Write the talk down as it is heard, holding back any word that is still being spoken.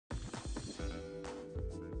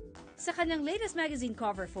Sa kanyang latest magazine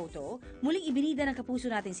cover photo, muling ibinida ng kapuso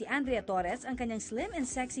natin si Andrea Torres ang kanyang slim and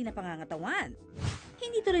sexy na pangangatawan.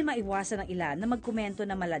 Hindi tuloy maiwasan ng ilan na magkomento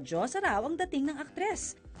na maladyosa raw ang dating ng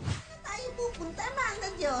aktres. Tayo pupunta, mahal na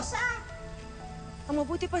Diyosa. Ang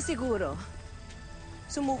mabuti pa siguro,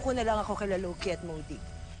 sumuko na lang ako kay Loki at Modi.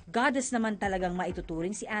 Goddess naman talagang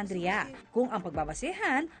maituturing si Andrea kung ang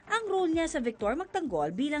pagbabasehan ang role niya sa Victor Magtanggol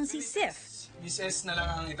bilang si Sif. Miss S na lang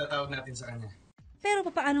ang itatawag natin sa kanya. Pero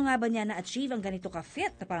paano nga ba niya na-achieve ang ganito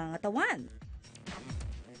ka-fit na pangangatawan?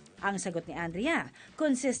 Ang sagot ni Andrea,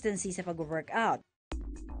 consistency sa pag-workout.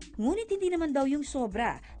 Ngunit hindi naman daw yung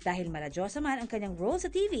sobra dahil maladyosa man ang kanyang role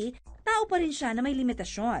sa TV, tao pa rin siya na may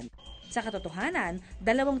limitasyon. Sa katotohanan, 2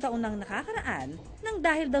 taon nang nakakaraan nang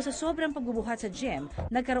dahil daw sa sobrang pagbubuhat sa gym,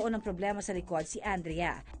 nagkaroon ng problema sa likod si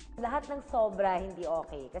Andrea. Lahat ng sobra hindi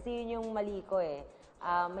okay kasi yun yung mali ko eh.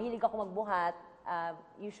 Mahilig ako magbuhat.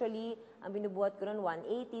 Usually, ang binubuhat ko noon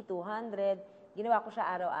 180, 200. Ginawa ko siya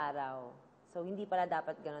araw-araw. So, hindi pala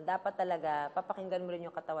dapat ganun. Dapat talaga, papakinggan mo rin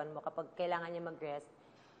yung katawan mo kapag kailangan niya mag-rest.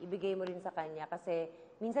 Ibigay mo rin sa kanya. Kasi,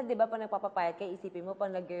 minsan, di ba, pag nagpapapayat ka, isipin mo,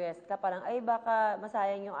 pag nag-rest ka, parang, ay, baka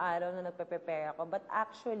masayang yung araw na nagpe-prepare ako. But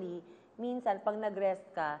actually, minsan, pag nag-rest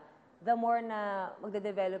ka, the more na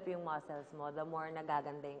magde-develop yung muscles mo, the more na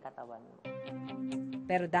gaganda yung katawan mo.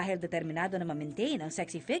 Pero dahil determinado na ma-maintain ang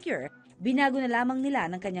sexy figure, binago na lamang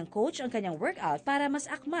nila ng kanyang coach ang kanyang workout para mas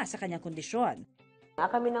akma sa kanyang kondisyon.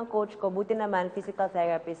 Kami ng coach ko, buti naman physical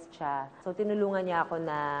therapist siya. So tinulungan niya ako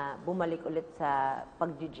na bumalik ulit sa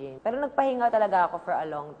pag-gym. Pero nagpahinga talaga ako for a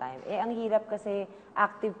long time. Ang hirap kasi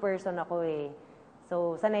active person ako eh.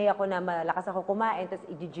 So sanay ako na malakas ako kumain, tapos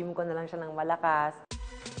i-gym ko na lang siya ng malakas.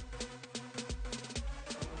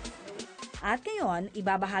 At ngayon,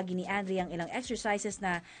 ibabahagi ni Andrea ang ilang exercises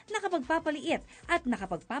na nakapagpapaliit at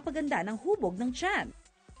nakapagpapaganda ng hubog ng tiyan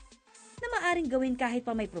na maaring gawin kahit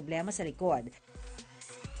pa may problema sa likod.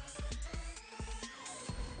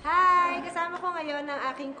 Hi! Kasama ko ngayon ang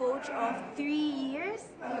aking coach of 3 years,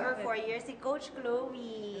 3 or 4 years, si Coach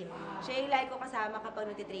Chloe. Siya yung like ko kasama kapag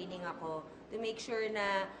nagtitraining ako to make sure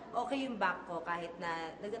na okay yung back ko kahit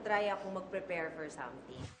na nagtatry ako mag-prepare for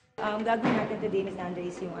something. Gagawin natin today, Miss Andrea,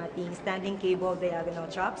 is yung ating standing cable diagonal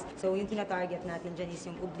chops. So yung tina-target natin dyan is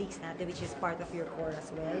yung obliques natin, which is part of your core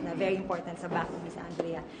as well, na very important sa back ni Miss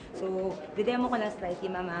Andrea. So, didemo ko lang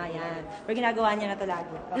slightly, mama, yan. Pero ginagawa niya na to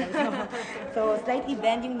lagi. So, slightly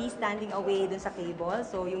bend yung knee standing away dun sa cable.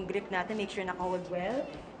 So, yung grip natin, make sure naka-hold well.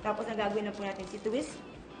 Tapos, ang gagawin na po natin si twist,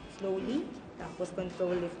 slowly. Tapos,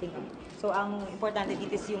 control lifting up. So, ang importante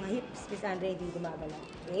dito is yung hips, Miss Andrea, hindi gumagalaw.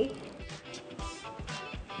 Okay?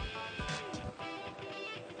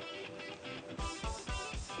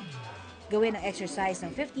 Gawin ang exercise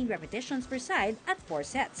ng 15 repetitions per side at 4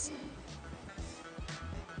 sets.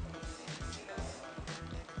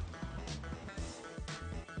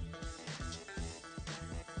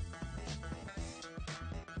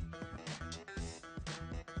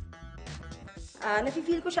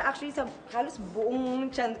 Nafe-feel ko siya actually sa halos buong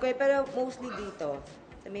tiyan ko pero mostly dito.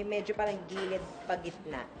 May medyo parang gilid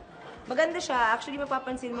pagitna. Maganda siya. Actually,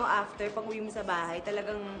 mapapansin mo after pag uwi mo sa bahay,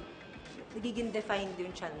 talagang nagiging defined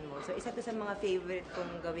yung tiyan mo. So, isa to sa mga favorite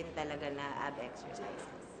kong gawin talaga na ab exercises.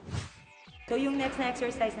 So, yung next na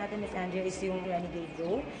exercise natin, Miss Andrea, is yung renegade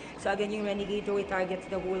row. So, again, yung renegade row, it targets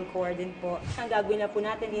the whole core din po. Ang gagawin na po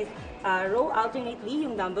natin is row alternately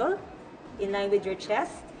yung dumbbell in line with your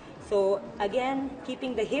chest. So, again,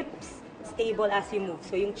 keeping the hips stable as you move.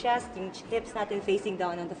 So, yung chest, yung hips natin facing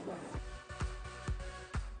down on the floor.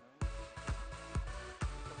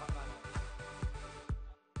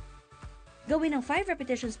 Gawin ng 5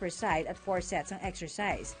 repetitions per side at 4 sets ang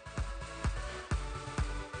exercise.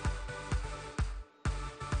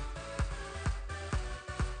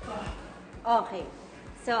 Okay.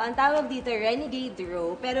 So, ang tawag dito, renegade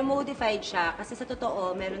row, pero modified siya kasi sa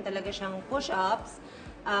totoo, meron talaga siyang push-ups,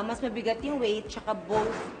 mas mabigat yung weight, tsaka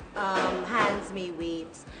both hands may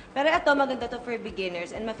weights. Pero ito, maganda to for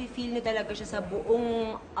beginners and mafe-feel nyo talaga siya sa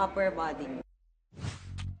buong upper body nyo.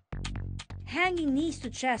 Hanging knees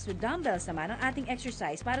to chest with dumbbells naman ang ating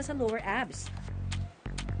exercise para sa lower abs.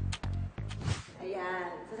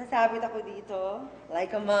 Ayan. So, sasabit ako dito,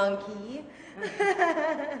 like a monkey.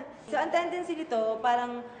 So, ang tendency dito,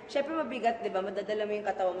 parang, syempre mabigat, di ba? Madadala mo yung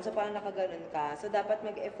katawan mo. So, parang nakaganon ka. So, dapat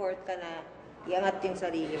mag-effort ka na iangat yung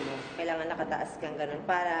sarili mo. Kailangan nakataas kang ganon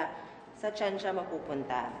para sa tiyan siya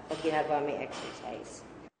mapupunta pag ginagawa mo yung exercise.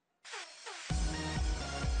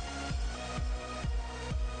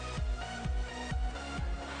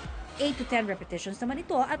 8 to 10 repetitions naman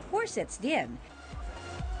ito at 4 sets din.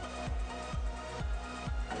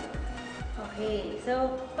 Okay,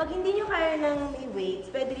 so pag hindi nyo kaya ng may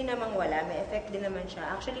weights, pwede rin namang wala, may effect din naman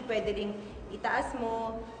siya. Actually, pwede rin itaas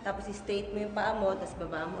mo, tapos i-straight mo yung paa mo, tapos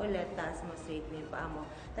baba mo ulit, taas mo, straight mo yung paa mo.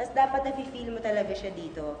 Tapos dapat na-feel mo talaga siya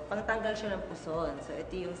dito, pangtanggal siya ng puson. So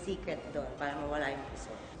ito yung secret doon, para mawala yung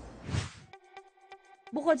puson.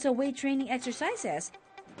 Bukod sa weight training exercises,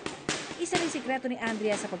 isa ring sikreto ni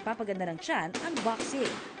Andrea sa pagpapaganda ng tiyan ang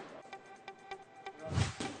boxing.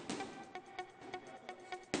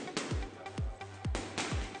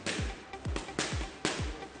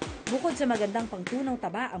 Bukod sa magandang pangtunaw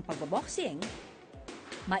taba ang pagbaboxing,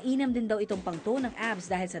 mainam din daw itong pangtuon ng abs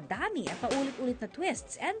dahil sa dami at paulit-ulit na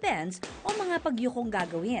twists and bends o mga pagyukong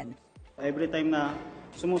gagawin. Every time na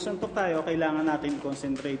sumusuntok tayo, kailangan natin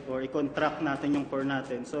concentrate or i-contract natin yung core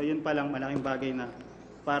natin. So yun palang malaking bagay na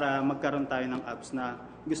para magkaroon tayo ng abs na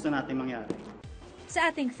gusto natin mangyari. Sa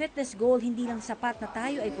ating fitness goal, hindi lang sapat na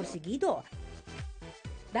tayo ay porsigido.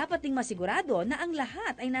 Dapat ding masigurado na ang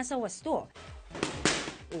lahat ay nasa wasto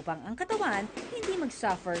upang ang katawan hindi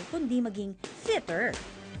mag-suffer kundi maging fitter.